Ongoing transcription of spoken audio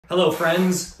Hello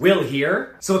friends, Will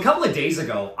here. So a couple of days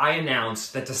ago, I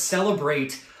announced that to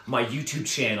celebrate my YouTube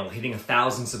channel hitting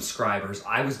 1,000 subscribers,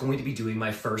 I was going to be doing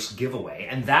my first giveaway,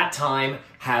 and that time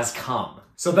has come.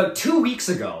 So about 2 weeks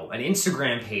ago, an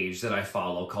Instagram page that I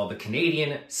follow called the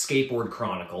Canadian Skateboard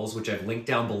Chronicles, which I've linked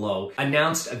down below,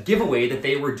 announced a giveaway that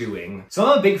they were doing. So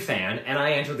I'm a big fan, and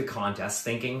I entered the contest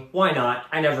thinking, why not?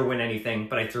 I never win anything,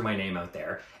 but I threw my name out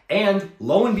there. And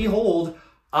lo and behold,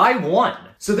 I won.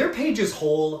 So their page's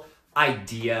whole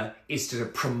idea is to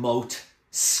promote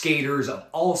skaters of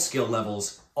all skill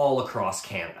levels all across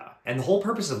Canada. And the whole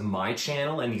purpose of my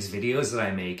channel and these videos that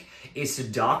I make is to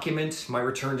document my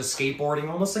return to skateboarding,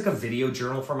 almost like a video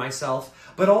journal for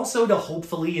myself, but also to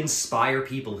hopefully inspire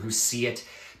people who see it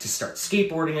to start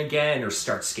skateboarding again, or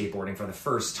start skateboarding for the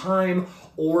first time,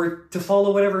 or to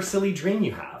follow whatever silly dream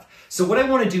you have. So what I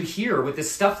want to do here with this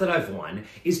stuff that I've won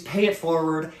is pay it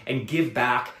forward and give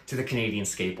back to the Canadian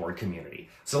skateboard community.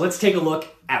 So let's take a look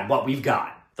at what we've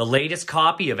got. The latest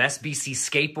copy of SBC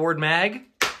Skateboard Mag,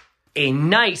 a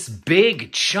nice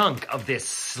big chunk of this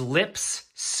Slips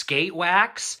skate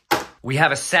wax. We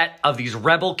have a set of these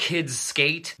Rebel Kids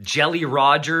Skate Jelly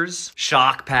Rogers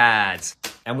shock pads.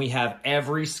 And we have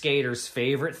every skater's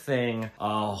favorite thing,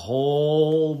 a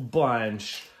whole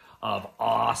bunch of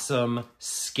awesome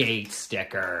skate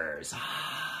stickers.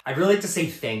 I'd really like to say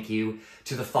thank you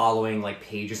to the following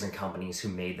pages and companies who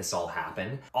made this all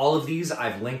happen. All of these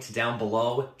I've linked down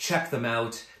below. Check them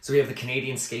out. So we have the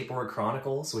Canadian Skateboard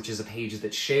Chronicles, which is a page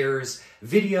that shares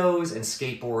videos and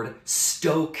skateboard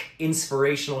stoke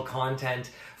inspirational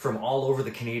content from all over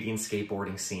the Canadian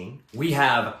skateboarding scene. We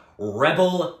have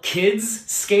Rebel Kids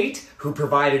Skate, who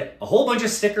provided a whole bunch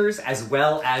of stickers as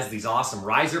well as these awesome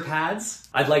riser pads.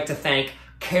 I'd like to thank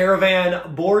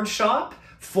Caravan Board Shop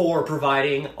for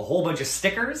providing a whole bunch of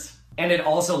stickers. And I'd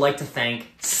also like to thank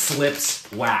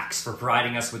Slips Wax for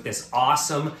providing us with this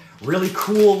awesome, really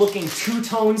cool looking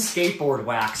two-tone skateboard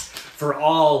wax for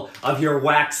all of your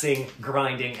waxing,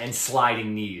 grinding, and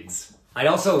sliding needs. I'd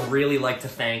also really like to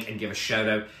thank and give a shout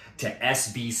out to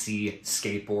SBC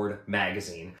Skateboard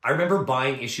Magazine. I remember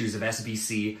buying issues of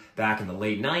SBC back in the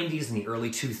late 90s and the early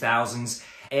 2000s,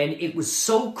 and it was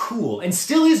so cool, and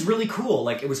still is really cool.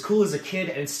 It was cool as a kid,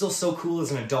 and it's still so cool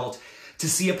as an adult to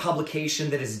see a publication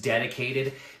that is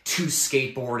dedicated to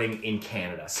skateboarding in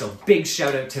Canada. So big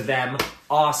shout out to them.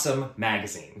 Awesome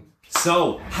magazine.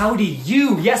 So how do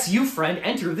you, yes you friend,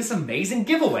 enter this amazing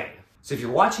giveaway? So if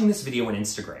you're watching this video on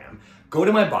Instagram, go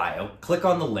to my bio, click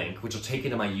on the link, which will take you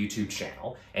to my YouTube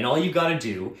channel, and all you gotta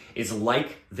do is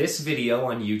like this video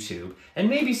on YouTube, and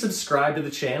maybe subscribe to the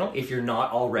channel if you're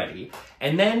not already,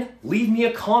 and then leave me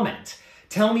a comment.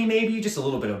 Tell me maybe just a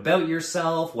little bit about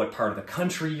yourself, what part of the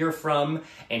country you're from,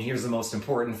 and here's the most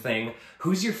important thing,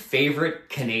 who's your favorite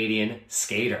Canadian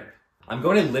skater? I'm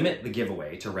going to limit the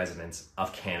giveaway to residents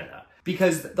of Canada,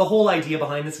 because the whole idea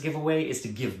behind this giveaway is to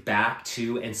give back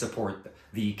to and support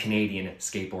the Canadian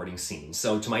skateboarding scene.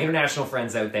 So to my international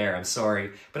friends out there, I'm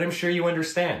sorry, but I'm sure you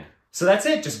understand. So that's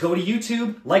it. Just go to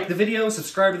YouTube, like the video,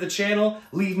 subscribe to the channel,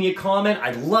 leave me a comment.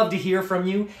 I'd love to hear from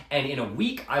you. And in a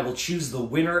week, I will choose the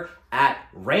winner at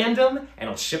random, and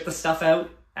I'll ship the stuff out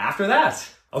after that.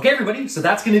 Okay, everybody, so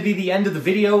that's going to be the end of the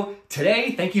video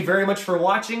today. Thank you very much for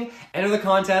watching. Enter the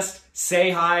contest,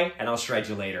 say hi, and I'll shred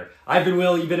you later. I've been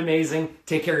Will, you've been amazing.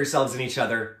 Take care of yourselves and each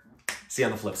other. See you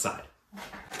on the flip side.